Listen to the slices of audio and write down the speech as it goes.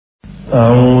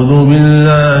أعوذ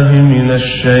بالله من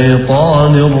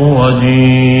الشيطان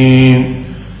الرجيم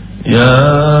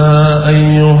يا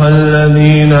أيها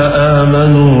الذين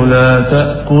آمنوا لا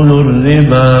تأكلوا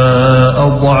الربا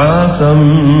أضعافا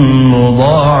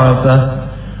مضاعفة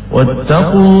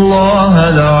واتقوا الله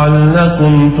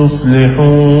لعلكم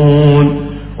تفلحون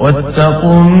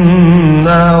واتقوا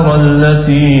النار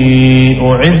التي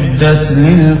أعدت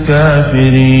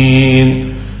للكافرين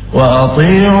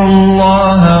وأطيعوا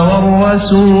الله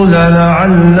والرسول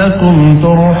لعلكم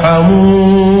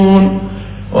ترحمون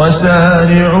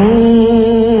وسارعوا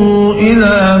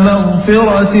إلى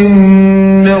مغفرة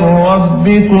من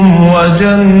ربكم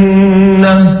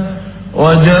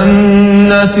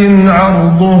وجنة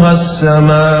عرضها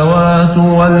السماوات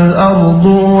والأرض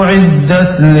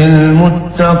أعدت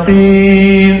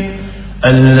للمتقين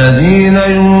الذين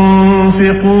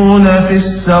ينفقون في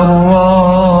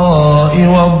السراء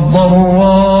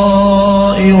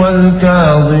والضراء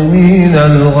والكاظمين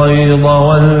الغيظ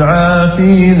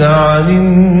والعافين عن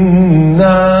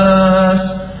الناس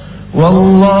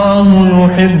والله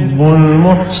يحب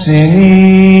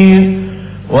المحسنين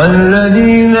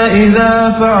والذين إذا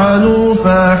فعلوا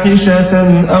فاحشة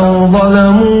أو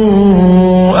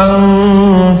ظلموا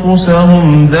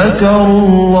أنفسهم ذكروا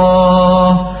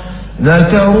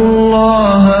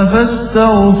الله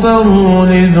فاستغفروا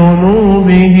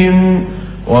لذنوبهم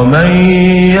ومن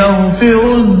يغفر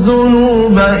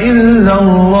الذنوب إلا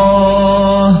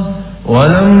الله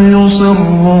ولم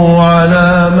يصروا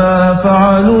على ما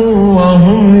فعلوا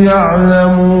وهم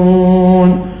يعلمون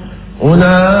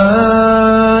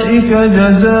أولئك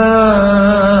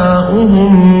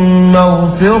جزاؤهم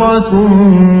مغفرة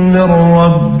من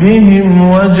ربهم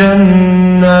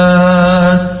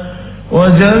وجنات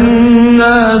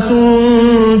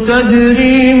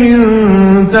تجري من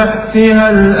تحتها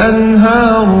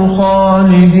الأنهار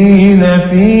خالدين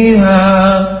فيها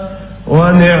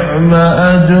ونعم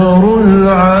أجر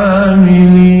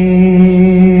العاملين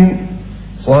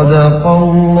صدق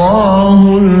الله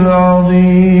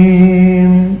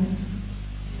العظيم.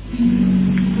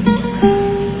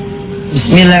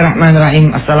 Bismillahirrahmanirrahim.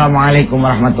 Assalamualaikum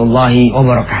warahmatullahi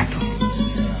wabarakatuh.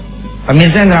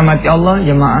 Pemirsa yang dirahmati Allah,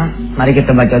 jemaah, mari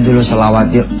kita baca dulu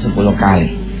selawat yuk 10 kali.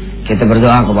 Kita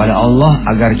berdoa kepada Allah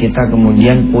agar kita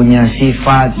kemudian punya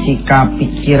sifat, sikap,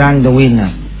 pikiran the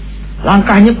winner.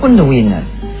 Langkahnya pun the winner,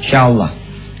 insyaallah.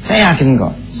 Saya yakin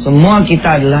kok, semua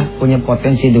kita adalah punya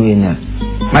potensi the winner.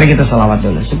 Mari kita selawat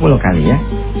dulu 10 kali ya.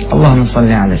 Allahumma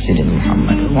salli ala sayyidina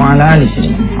Muhammad wa ala ali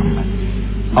sayyidina Muhammad.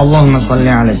 Allahumma salli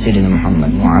ala sayyidina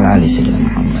Muhammad wa ala ali sayyidina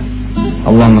Muhammad.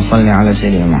 Allahumma salli ala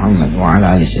sayyidina Muhammad wa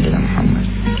ala ali sayyidina Muhammad.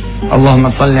 Allahumma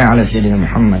salli ala sayyidina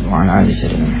Muhammad wa ala ali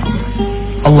sayyidina Muhammad.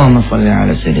 Allahumma salli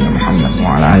ala sayyidina Muhammad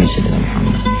wa ala ali sayyidina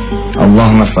Muhammad.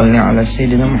 Allahumma salli ala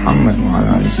sayyidina Muhammad wa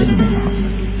ala ali sayyidina Muhammad.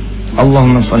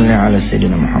 Allahumma salli ala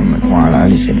sayyidina Muhammad wa ala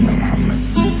ali sayyidina Muhammad.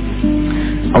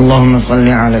 Allahumma salli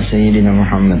ala sayyidina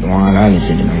Muhammad wa ala ali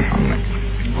sayyidina Muhammad.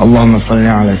 Allahumma salli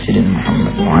ala sayyidina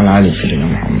Muhammad wa ala ali sayyidina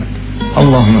Muhammad.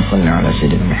 Allahumma salli ala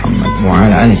sayyidina Muhammad wa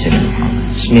ala ali sayyidina Muhammad.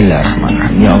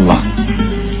 Bismillahirrahmanirrahim. Ya Allah,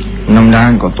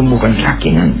 mudah-mudahan kau tumbuhkan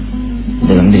keyakinan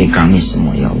dalam diri kami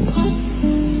semua ya Allah.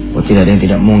 Oh, tidak ada yang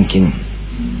tidak mungkin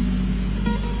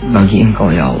bagi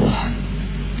Engkau ya Allah,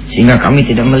 sehingga kami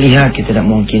tidak melihat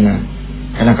ketidakmungkinan,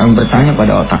 karena kami bertanya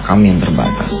pada otak kami yang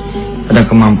terbatas, pada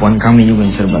kemampuan kami juga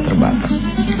yang serba terbatas.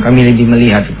 Kami lebih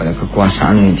melihat kepada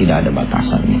kekuasaan yang tidak ada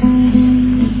batasannya.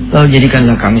 Lalu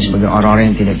jadikanlah kami sebagai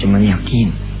orang-orang yang tidak cuma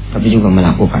yakin, tapi juga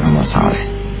melakukan amal saleh.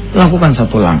 Lakukan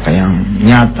satu langkah yang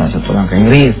nyata, satu langkah yang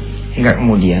real, hingga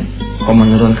kemudian Kau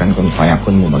menurunkan kun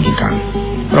fayakunmu bagi kami.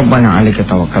 Rabbana 'alaika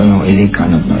tawakkalna wa ilaika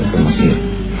anabna'il masir.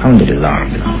 Alhamdulillah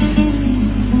rabbil alamin.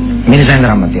 Ini saya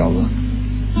dirahmati Allah.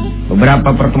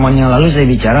 Beberapa pertemuan yang lalu saya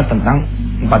bicara tentang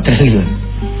 4 triliun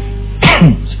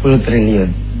 10 triliun.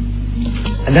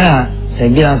 Ada, saya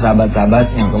bilang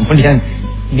sahabat-sahabat yang kemudian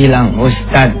bilang,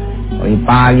 Ustadz,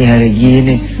 pagi hari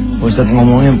gini Ustadz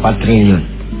ngomongin 4 triliun.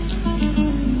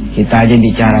 Kita aja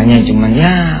bicaranya cuman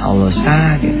ya Allah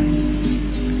Ustadz gitu.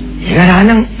 Ya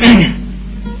kadang-kadang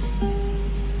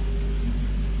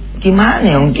gimana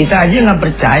ya, kita aja gak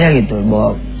percaya gitu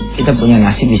bahwa kita punya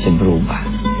nasib bisa berubah.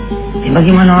 Ya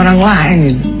bagaimana orang lain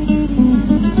gitu.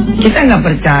 Kita gak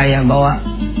percaya bahwa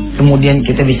kemudian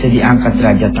kita bisa diangkat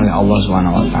derajat oleh Allah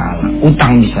SWT.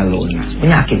 Utang bisa lunas,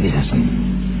 penyakit bisa sembuh.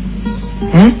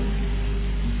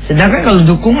 Sedangkan kalau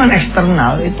dukungan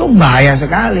eksternal itu bahaya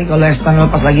sekali. Kalau eksternal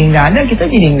pas lagi nggak ada, kita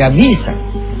jadi nggak bisa.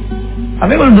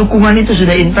 Tapi kalau dukungan itu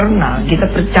sudah internal, kita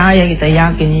percaya, kita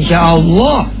yakin, insya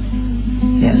Allah.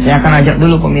 Ya, saya akan ajak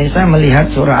dulu pemirsa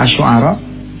melihat surah Asy-Syu'ara,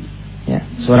 ya,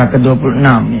 surah ke-26.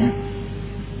 Ya.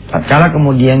 Tatkala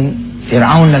kemudian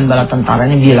Fir'aun dan bala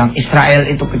tentaranya bilang Israel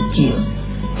itu kecil,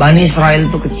 Bani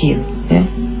Israel itu kecil, ya.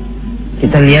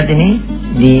 Kita lihat ini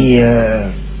di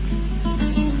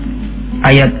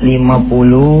ayat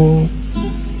 51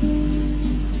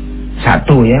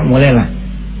 ya, mulailah.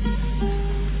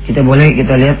 Kita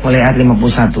lihat mulai ayat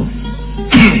 51.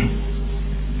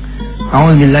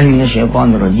 A'udzubillahi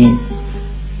minasyaitonir rajim.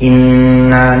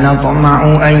 Inna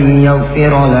natma'u an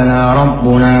yaghfira lana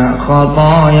rabbuna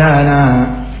khatayana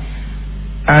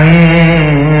an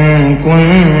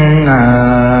kunna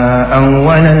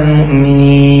awwalal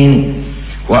mu'minin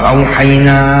wa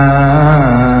awhayna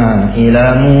ila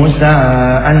Musa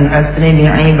an asri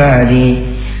bi'ibadi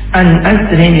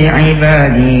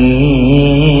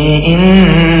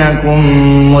innakum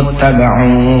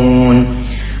muttaba'un.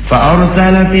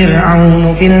 فأرسل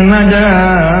فرعون في المدائن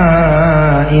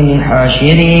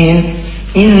حاشرين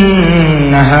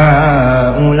إن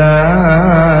هؤلاء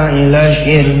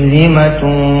لشرذمة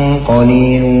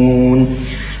قليلون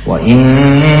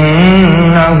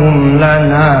وإنهم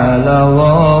لنا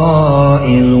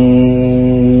لغائظون.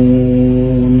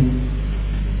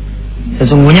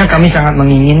 Sesungguhnya kami sangat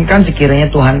menginginkan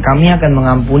sekiranya Tuhan kami akan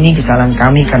mengampuni kesalahan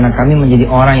kami karena kami menjadi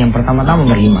orang yang pertama-tama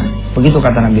beriman. Begitu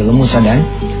kata Nabi Musa dan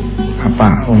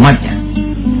umatnya.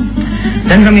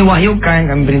 Dan kami wahyukan,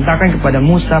 kami perintahkan kepada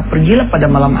Musa, pergilah pada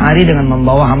malam hari dengan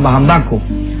membawa hamba-hambaku,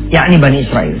 yakni Bani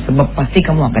Israel, sebab pasti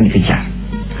kamu akan dikejar.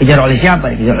 Kejar oleh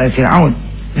siapa? Dikejar oleh Fir'aun.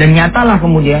 Dan nyatalah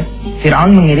kemudian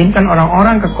Fir'aun mengirimkan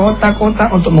orang-orang ke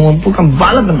kota-kota untuk mengumpulkan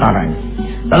bala tentaranya.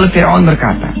 Lalu Fir'aun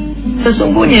berkata,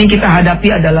 sesungguhnya yang kita hadapi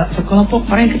adalah sekelompok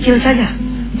orang yang kecil saja,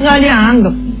 nggak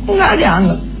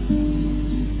dianggap.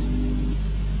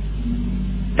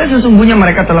 Dan sesungguhnya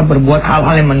mereka telah berbuat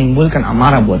hal-hal yang menimbulkan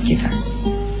amarah buat kita.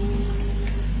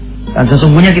 Dan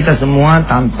sesungguhnya kita semua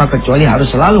tanpa kecuali harus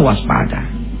selalu waspada.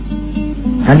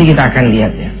 Nanti kita akan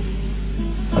lihat ya,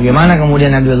 bagaimana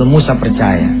kemudian Nabi Musa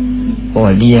percaya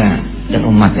bahwa dia dan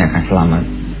umatnya akan selamat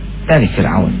dari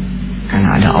Fir'aun,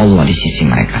 karena ada Allah di sisi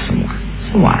mereka semua.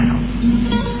 Subhanallah.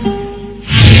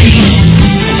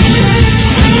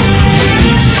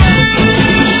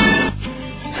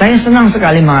 Saya senang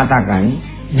sekali mengatakan,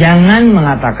 jangan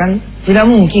mengatakan tidak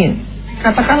mungkin.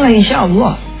 Katakanlah insya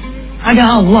Allah.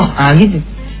 Ada Allah. Gitu.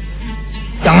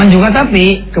 Jangan juga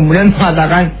tapi kemudian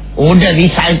mengatakan udah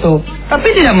bisa itu,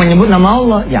 tapi tidak menyebut nama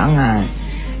Allah. Jangan.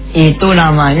 Itu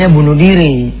namanya bunuh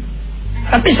diri.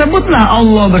 Tapi sebutlah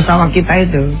Allah bersama kita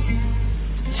itu.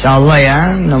 Insya Allah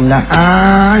ya,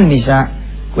 mudah-mudahan bisa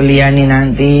kuliah nih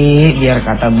nanti. Biar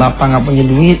kata bapak nggak punya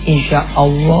duit, insya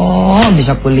Allah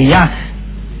bisa kuliah.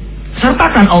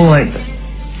 Sertakan Allah itu.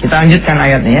 Kita lanjutkan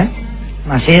ayatnya ya.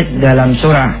 Masih dalam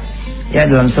surah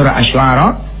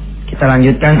Asy-Syu'ara. Kita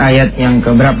lanjutkan ayat yang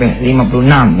keberapa?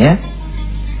 56 ya.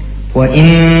 Wa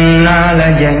inna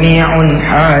la jami'un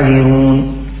hadirun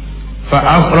fa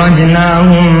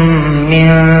akhrajnahum min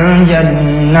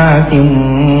jannatin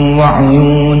wa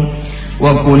 'uyun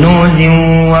wa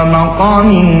kunuzin wa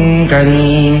maqamin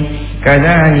karim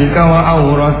kadzalika wa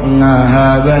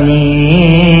awrathnaha bani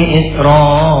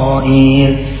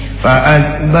Israil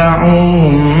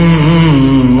فَأَتْبَعُهُمْ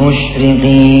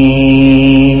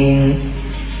مُشْرِقِينَ.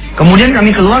 Kemudian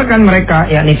kami keluarkan mereka,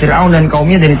 yakni Fir'aun dan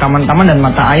kaumnya, dari taman-taman dan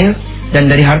mata air, dan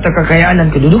dari harta kekayaan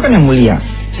dan kedudukan yang mulia.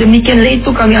 Demikianlah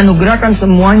itu kami anugerahkan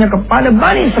semuanya kepada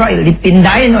Bani Israel,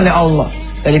 dipindahin oleh Allah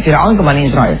dari Fir'aun ke Bani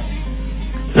Israel.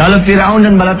 Lalu Fir'aun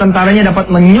dan bala tentaranya dapat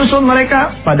menyusul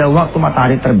mereka pada waktu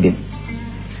matahari terbit.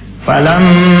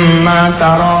 فَلَمَّا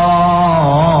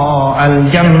تَرَاءَ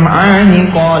الْجَمْعَانِ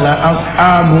قَالَ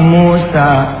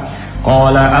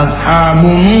أَصْحَابُ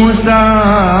مُوسَى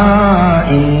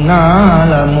إِنَّا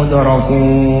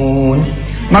لَمُدْرَكُونَ.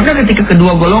 Maka ketika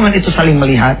kedua golongan itu saling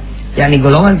melihat, yakni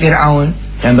golongan Fir'aun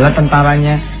dan bala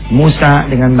tentaranya, Musa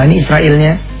dengan Bani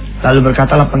Israelnya, lalu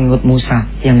berkatalah pengikut Musa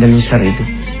yang deluser itu.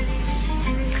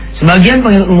 Sebagian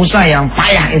pengikut Musa yang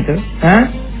payah itu,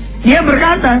 dia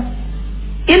berkata,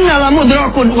 Inna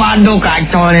lamudrakun. Waduh,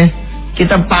 kacau nih,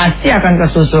 kita pasti akan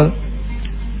kesusul.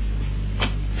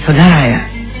 Saudara ya,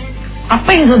 apa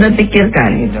yang saudara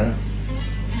pikirkan gitu?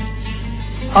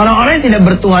 Orang-orang yang tidak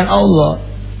bertuhan Allah,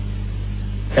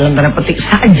 dalam tanda petik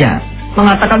saja,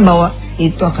 mengatakan bahwa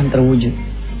itu akan terwujud.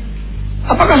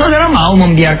 Apakah saudara mau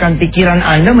membiarkan pikiran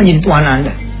Anda menjadi Tuhan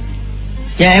Anda?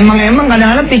 Ya emang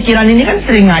kadang-kadang pikiran ini kan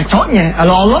sering ngaconya.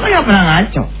 Kalau Allah kan gak pernah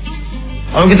ngaco.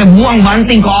 Kalau kita buang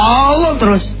banting ke Allah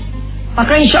terus,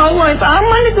 maka insya Allah itu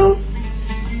aman itu.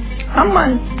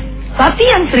 Aman.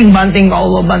 Latihan sering banting ke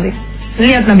Allah, banting.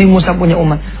 Lihat Nabi Musa punya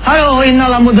umat. Halo inna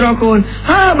lamudrakun.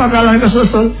 Bakalan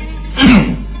kesusul.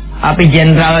 Tapi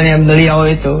jenderalnya beliau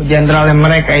itu, jenderalnya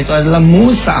mereka itu adalah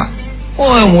Musa.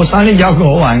 Oh, Musa ini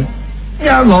jagoan.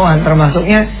 Jagoan,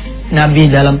 termasuknya Nabi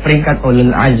dalam peringkat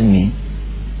ulul azmi.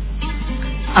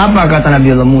 Apa kata Nabi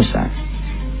Allah Musa?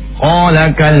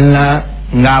 Qala kalla,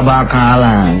 nggak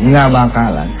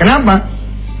bakalan. Kenapa?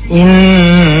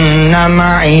 Inna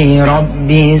ma'i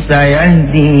rabbi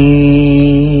sayahdin.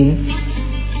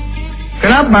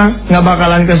 Kenapa? Nggak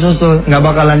bakalan kesusul, nggak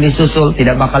bakalan disusul,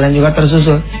 tidak bakalan juga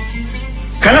tersusul.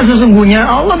 Karena sesungguhnya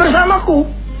Allah bersamaku.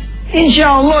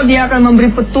 Insya Allah dia akan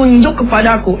memberi petunjuk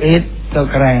kepadaku. Itu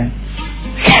keren.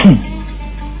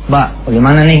 Mbak,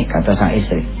 bagaimana nih? Kata sang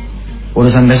istri.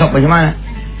 Urusan besok bagaimana?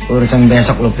 Urusan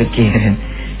besok lu pikirin.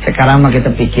 Sekarang mah kita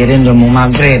pikirin udah mau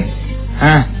maghrib.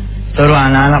 Suruh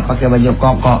anak-anak pakai baju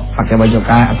koko, pakai baju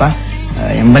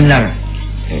yang benar,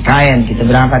 kain. Kita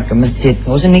berangkat ke masjid.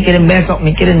 Gak usah mikirin besok,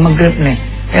 mikirin maghrib nih.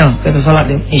 Ayo kita sholat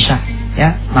di isya,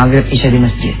 ya maghrib isya di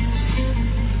masjid.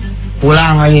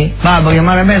 Pulang lagi, Pak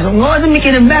bagaimana besok? Gak usah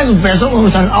mikirin besok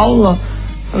urusan Allah.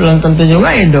 Belum tentu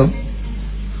juga hidup.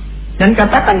 Dan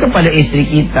katakan kepada istri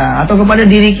kita atau kepada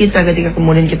diri kita ketika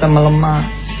kemudian kita melemah,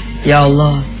 ya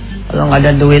Allah, kalau nggak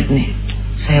ada duit nih,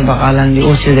 saya bakalan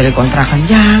diusir dari kontrakan.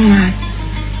 Jangan.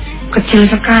 Kecil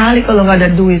sekali kalau nggak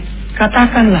ada duit.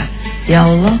 Katakanlah, ya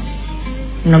Allah,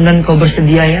 mudah-mudahan Engkau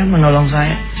bersedia ya menolong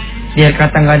saya. Biar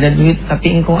kata nggak ada duit,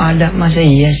 tapi Engkau ada. Masa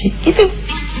iya sih? Itu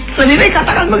lebih baik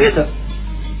katakan begitu.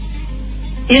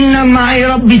 Inna ma'i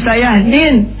rabbi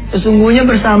sayahdin. Sesungguhnya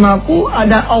bersamaku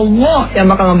ada Allah yang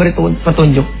bakal memberi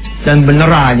petunjuk. Dan bener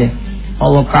aja,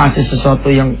 Allah kasih sesuatu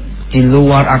yang di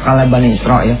luar akalnya Bani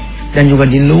Israel. Dan juga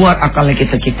di luar akalnya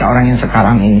kita orang yang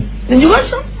sekarang ini. Dan juga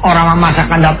orang masa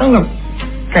akan datang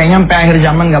kayaknya sampai akhir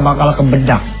zaman gak bakal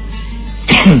kebedak.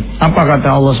 Apa kata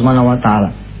Allah Subhanahu wa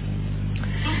taala?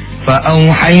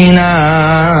 فَأَوْحَيْنَا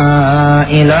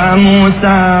إِلَى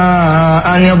مُوسَى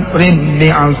أَنِ اضْرِبْ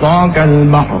بِعَصَاكَ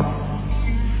الْبَحْرَ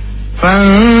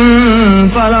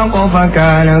فَانْفَلَقَ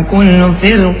فَكَانَ كُلُّ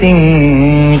فِرْقٍ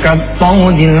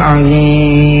كَالطَّوْدِ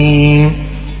الْعَظِيمِ.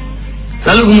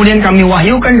 Lalu kemudian kami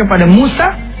wahyukan kepada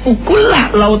Musa,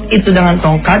 pukullah laut itu dengan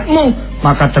tongkatmu,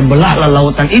 maka terbelahlah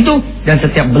lautan itu, dan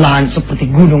setiap belahan seperti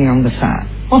gunung yang besar.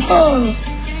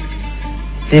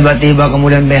 Tiba-tiba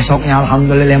kemudian besoknya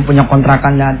alhamdulillah yang punya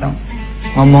kontrakan datang.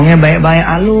 Ngomongnya baik-baik,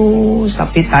 halus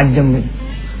tapi tajam gitu.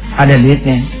 Ada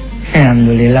duitnya.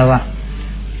 Alhamdulillah Pak,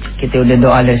 kita udah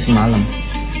doa dari semalam.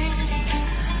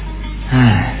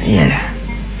 Iyalah,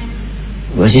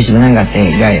 gue sih sebenarnya gak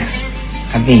tega ya.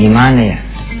 Tapi gimana ya?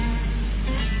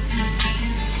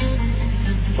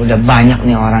 Udah banyak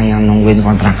nih orang yang nungguin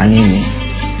kontrakan ini.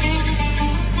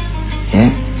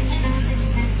 Ya.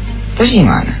 Terus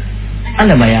gimana?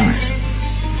 Ada bayangan?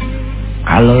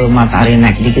 Kalau matahari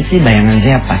naik dikit sih bayangan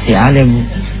saya pasti ada Bu.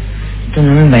 Itu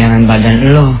namanya bayangan badan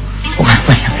lo, bukan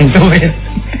bayangan duit.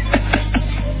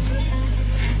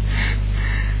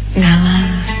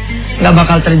 Nggak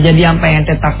bakal terjadi apa yang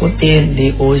kita takutin,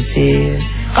 diusir.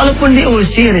 Kalaupun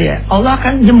diusir ya, Allah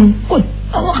akan jemput.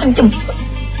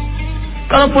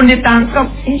 Kalaupun ditangkap,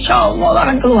 insya Allah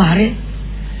akan keluarin.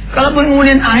 Kalaupun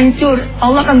kemudian hancur,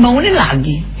 Allah akan bangunin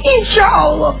lagi. Insya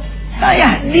Allah.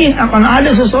 Saya yakin akan ada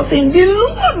sesuatu yang di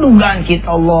luar dugaan kita.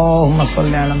 Allahumma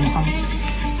sholli ala Muhammad.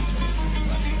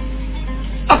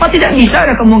 Apa tidak bisa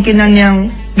ada kemungkinan yang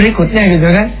berikutnya gitu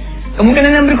kan?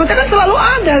 Kemungkinan yang berikutnya kan selalu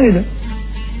ada gitu.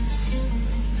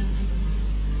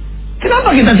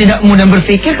 Kenapa kita tidak kemudian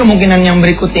berpikir kemungkinan yang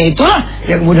berikutnya itulah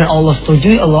yang kemudian Allah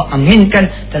setujui, Allah aminkan,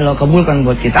 dan Allah kabulkan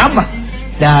buat kita? Apa?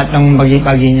 Datang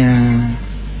pagi-paginya.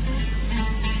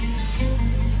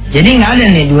 Jadi nggak ada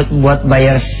nih duit buat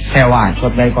bayar sewa,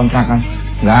 buat bayar kontrakan.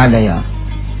 Nggak ada ya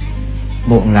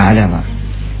Bu, nggak ada Pak.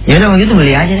 Ya udah begitu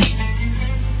beli aja deh.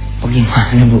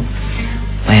 Gimana Bu?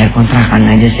 Bayar kontrakan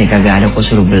aja sih kagak ada, kok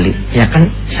suruh beli. Ya kan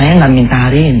saya nggak minta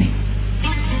hari ini.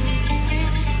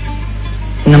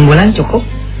 6 bulan cukup.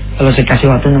 Kalau saya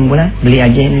kasih waktu 6 bulan, beli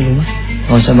aja ini rumah,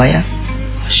 nggak usah bayar.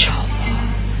 Masya Allah.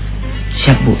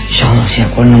 Siap Bu, insya Allah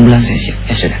siap. Kalau 6 bulan saya siap.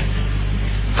 Ya sudah.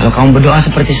 Kalau kamu berdoa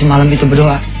seperti semalam itu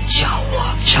berdoa, insya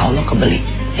Allah kebeli.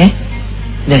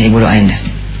 Dan ibu doain dah.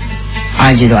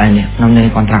 Aja doain ya,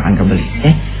 mudah-mudahan kontrakan kebeli.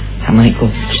 Assalamualaikum.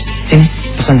 Sini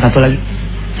pesan satu lagi.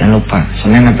 Jangan lupa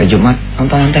Senin sampai Jumat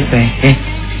nonton TV.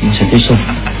 Maksud Yusuf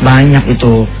banyak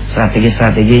itu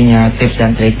strategi-strateginya, tips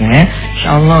dan triknya ya. Insya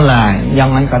Allah lah,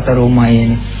 jangan kata rumah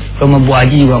ini. Rumah Bu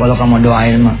Haji juga kalau kamu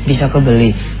doain mah bisa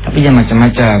kebeli. Tapi jangan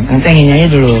macam-macam. Nanti ingin aja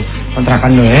dulu kontrakan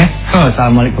dulu ya.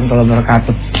 Assalamualaikum warahmatullahi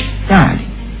wabarakatuh. Nah,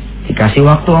 dikasih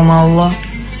waktu sama Allah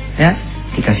ya.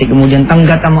 Dikasih kemudian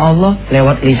tenggat sama Allah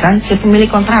lewat lisan si pemilik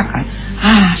kontrakan.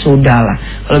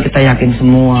 Sudahlah. Kalau kita yakin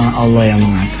semua Allah yang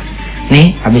mengatur.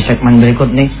 Nih, habis segmen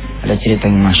berikut nih, ada cerita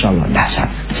yang Masya Allah, dahsyat.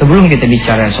 Sebelum kita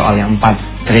bicara soal yang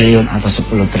 4 triliun atau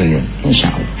 10 triliun,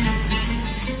 insya Allah.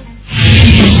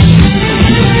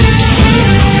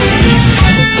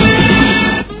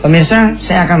 Pemirsa,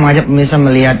 saya akan mengajak pemirsa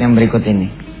melihat yang berikut ini.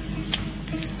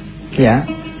 Ya,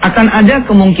 akan ada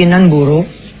kemungkinan buruk.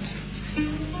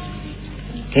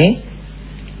 Oke.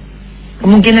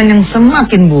 Kemungkinan yang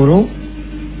semakin buruk.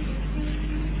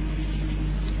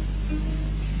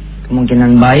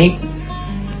 Kemungkinan baik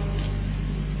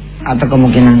atau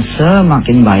kemungkinan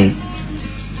semakin baik.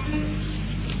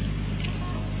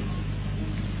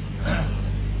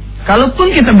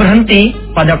 Kalaupun kita berhenti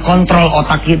pada kontrol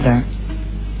otak kita,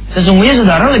 sesungguhnya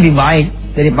saudara lebih baik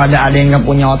daripada ada yang gak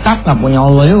punya otak, gak punya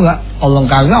Allah juga. Allah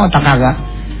kagak, otak kagak.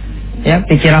 Ya,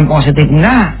 pikiran positif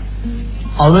enggak,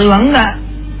 Allah juga enggak.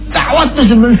 Gawat tuh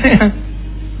sebenarnya.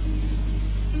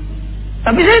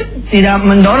 Tapi saya tidak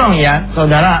mendorong ya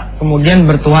saudara kemudian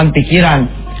bertuhan pikiran.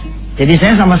 Jadi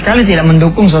saya sama sekali tidak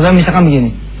mendukung saudara misalkan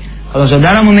begini. Kalau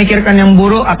saudara memikirkan yang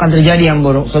buruk akan terjadi yang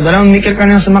buruk. Saudara memikirkan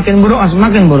yang semakin buruk akan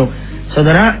semakin buruk.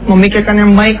 Saudara memikirkan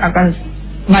yang baik akan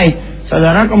baik.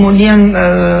 Saudara kemudian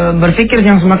berpikir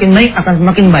yang semakin baik akan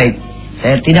semakin baik.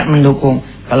 Saya tidak mendukung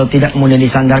kalau tidak kemudian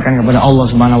disandarkan kepada Allah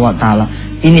Subhanahu wa taala.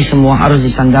 Ini semua harus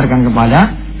disandarkan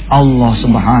kepada Allah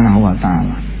Subhanahu wa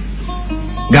taala.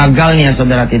 Gagalnya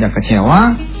saudara tidak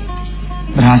kecewa,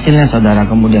 berhasilnya saudara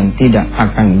kemudian tidak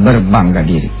akan berbangga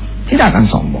diri, tidak akan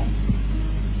sombong.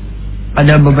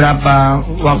 Pada beberapa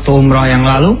waktu umrah yang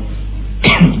lalu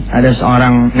ada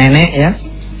seorang nenek ya,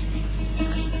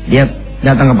 dia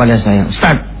datang kepada saya,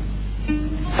 Ustaz,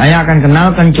 saya akan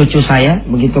kenalkan cucu saya,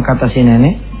 begitu kata si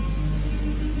nenek.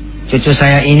 Cucu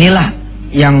saya inilah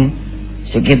yang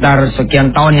sekitar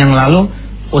sekian tahun yang lalu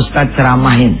Ustaz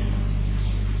ceramahin.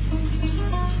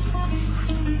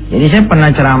 Jadi saya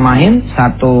pernah ceramahin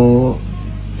satu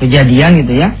kejadian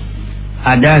gitu ya.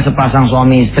 Ada sepasang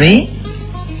suami istri,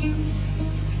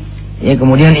 ya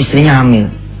kemudian istrinya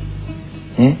hamil.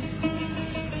 Ya.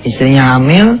 Istrinya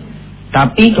hamil,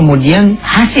 tapi kemudian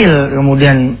hasil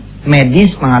kemudian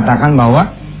medis mengatakan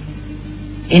bahwa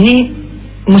ini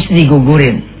mesti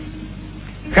digugurin.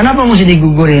 Kenapa mesti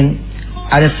digugurin?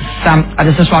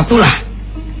 Ada sesuatu lah.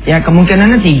 Ya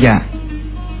kemungkinannya 3.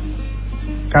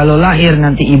 Kalau lahir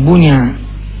nanti ibunya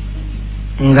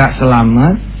enggak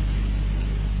selamat,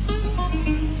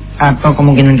 atau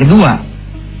kemungkinan kedua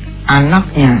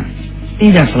anaknya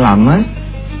tidak selamat,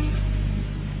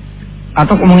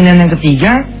 atau kemungkinan yang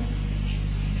ketiga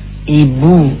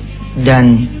ibu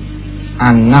dan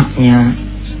anaknya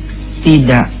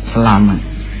tidak selamat.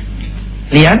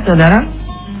 Lihat saudara,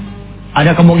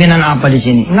 ada kemungkinan apa di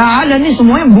sini? Nggak ada, nih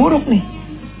semuanya buruk nih.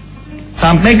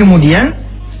 Sampai kemudian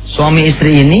suami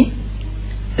istri ini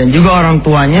dan juga orang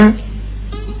tuanya,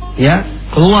 ya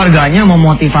keluarganya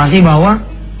memotivasi bahwa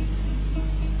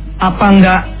apa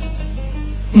enggak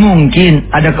mungkin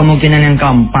ada kemungkinan yang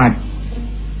keempat.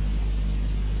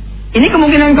 Ini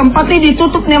kemungkinan keempat ini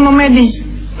ditutup nih sama medis.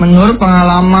 Menurut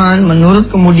pengalaman, menurut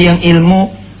kemudian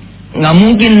ilmu, nggak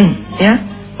mungkin ya.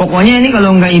 Pokoknya ini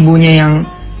kalau nggak ibunya yang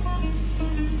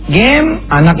game,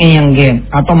 anaknya yang game,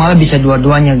 atau malah bisa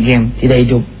dua-duanya game, tidak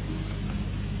hidup.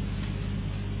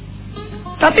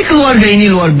 Tapi keluarga ini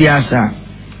luar biasa.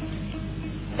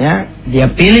 Ya, dia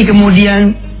pilih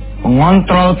kemudian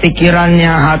mengontrol pikirannya,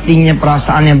 hatinya,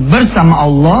 perasaannya bersama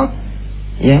Allah.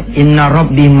 Ya, inna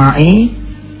rabbi ma'i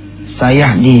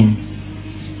sayahdin.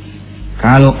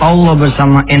 Kalau Allah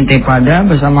bersama ente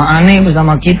bersama aneh,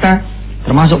 bersama kita,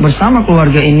 termasuk bersama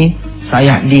keluarga ini,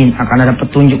 sayahdin, akan ada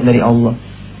petunjuk dari Allah.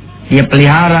 Dia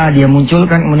pelihara, dia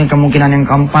munculkan kemudian kemungkinan yang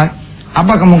keempat.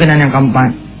 Apa kemungkinan yang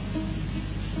keempat?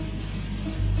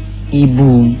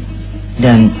 Ibu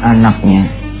dan anaknya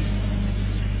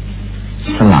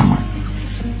selamat.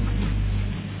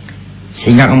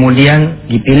 Sehingga kemudian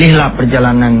dipilihlah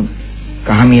perjalanan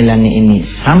kehamilan ini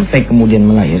sampai kemudian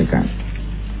melahirkan.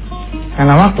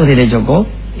 Karena waktu tidak cukup,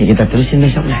 ya kita terusin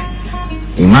besok lah.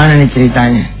 Gimana nih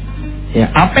ceritanya? Ya,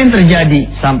 apa yang terjadi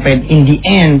sampai in the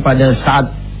end pada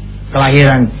saat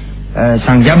kelahiran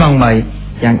sang jabang bayi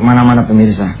yang kemana-mana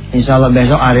pemirsa. Insya Allah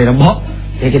besok hari Rabu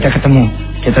ya kita ketemu.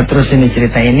 Kita terusin di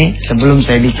cerita ini sebelum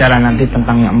saya bicara nanti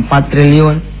tentang yang 4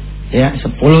 triliun, ya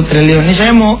 10 triliun. Ini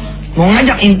saya mau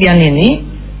ngajak impian ini,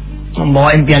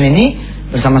 membawa impian ini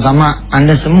bersama-sama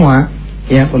Anda semua,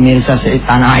 ya pemirsa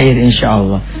tanah air insya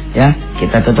Allah. Ya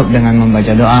kita tutup dengan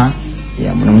membaca doa.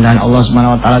 Ya mudah-mudahan Allah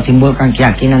Subhanahu wa taala timbulkan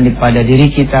keyakinan pada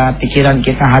diri kita, pikiran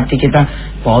kita, hati kita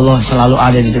bahwa Allah selalu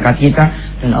ada di dekat kita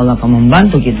dan Allah akan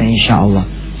membantu kita insyaallah.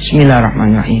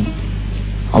 Bismillahirrahmanirrahim.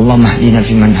 Allahumma hdina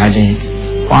fiman hadait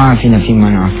wa afina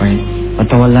fiman afait. wa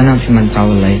tawallana fiman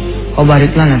tawallait, wa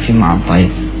barik lana fima atait,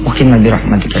 wa qina bi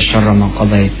rahmatika syarra ma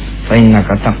qadait, fa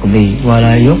innaka taqdi wa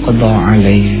la yuqda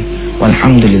alaik,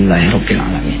 walhamdulillahi rabbil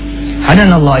alamin.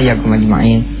 Hadanallahu iyyakum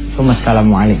ajma'in.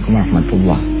 Wassalamualaikum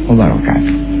warahmatullahi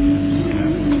wabarakatuh.